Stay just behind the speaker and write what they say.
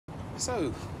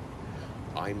So,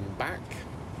 I'm back.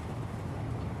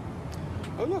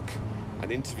 Oh look, an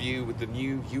interview with the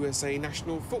new USA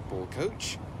national football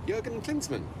coach, Jurgen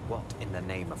Klinsmann. What in the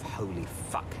name of holy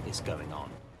fuck is going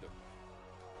on?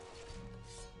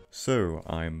 So,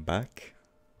 I'm back.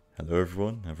 Hello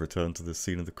everyone, I've returned to the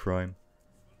scene of the crime.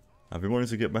 I've been wanting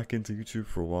to get back into YouTube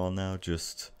for a while now,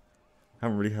 just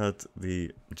haven't really had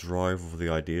the drive or the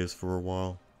ideas for a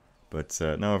while. But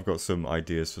now I've got some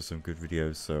ideas for some good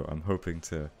videos, so I'm hoping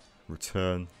to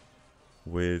return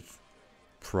with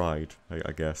pride,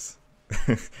 I guess.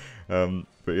 But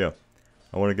yeah,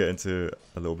 I want to get into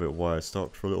a little bit why I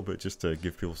stopped for a little bit, just to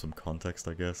give people some context,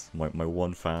 I guess. My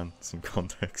one fan, some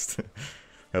context.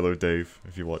 Hello Dave,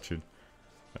 if you're watching.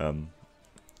 That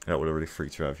would have really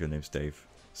freaked you out if your name's Dave.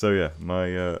 So yeah,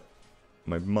 my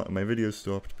video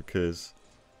stopped because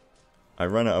I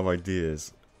ran out of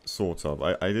ideas, sort of.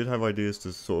 I did have ideas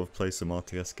to sort of play some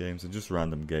RTS games and just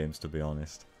random games, to be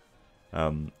honest.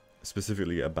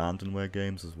 Specifically abandonware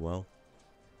games as well.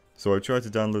 So I tried to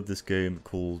download this game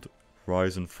called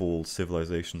Rise and Fall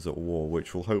Civilizations at War,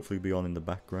 which will hopefully be on in the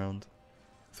background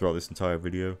throughout this entire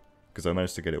video, because I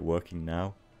managed to get it working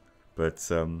now.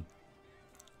 But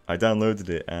I downloaded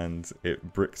it and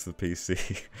it bricked the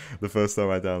PC the first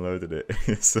time I downloaded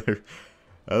it. So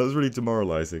that was really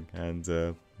demoralizing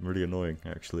and really annoying,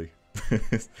 actually.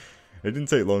 It didn't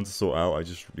take long to sort out. I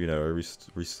just, I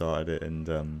restarted it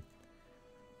and,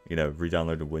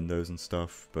 re-downloaded Windows and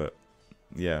stuff. But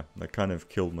yeah, that kind of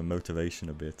killed my motivation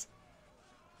a bit.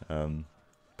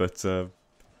 But hey,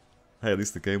 at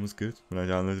least the game was good when I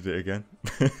downloaded it again.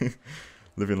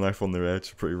 Living life on the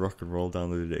edge, pretty rock and roll,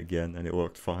 downloaded it again, and it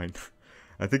worked fine.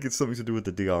 I think it's something to do with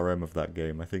the DRM of that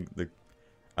game. I think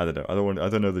I don't know, I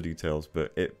don't know the details,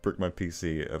 but it bricked my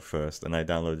PC at first, and I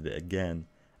downloaded it again,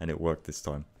 and it worked this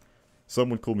time. Some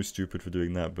would call me stupid for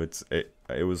doing that, but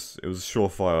it was a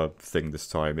surefire thing this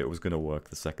time. It was gonna work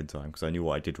the second time because I knew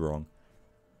what I did wrong.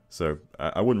 So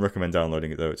I wouldn't recommend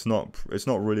downloading it though. It's not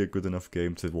really a good enough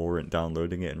game to warrant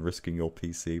downloading it and risking your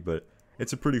PC, but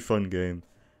it's a pretty fun game.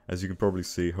 As you can probably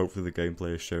see, hopefully the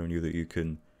gameplay is showing you that you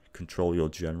can control your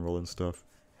general and stuff.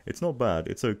 It's not bad,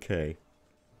 it's okay.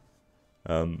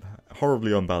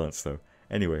 Horribly unbalanced though.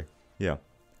 Anyway, yeah.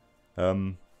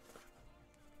 So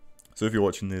if you're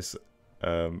watching this,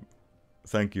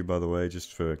 thank you by the way,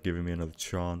 just for giving me another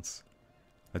chance.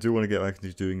 I do want to get back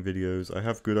into doing videos. I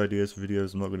have good ideas for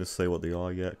videos. I'm not going to say what they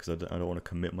are yet because I don't want to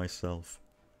commit myself.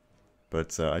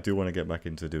 But I do want to get back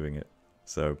into doing it.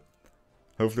 So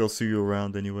hopefully I'll see you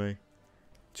around anyway.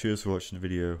 Cheers for watching the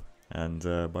video,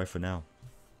 and bye for now.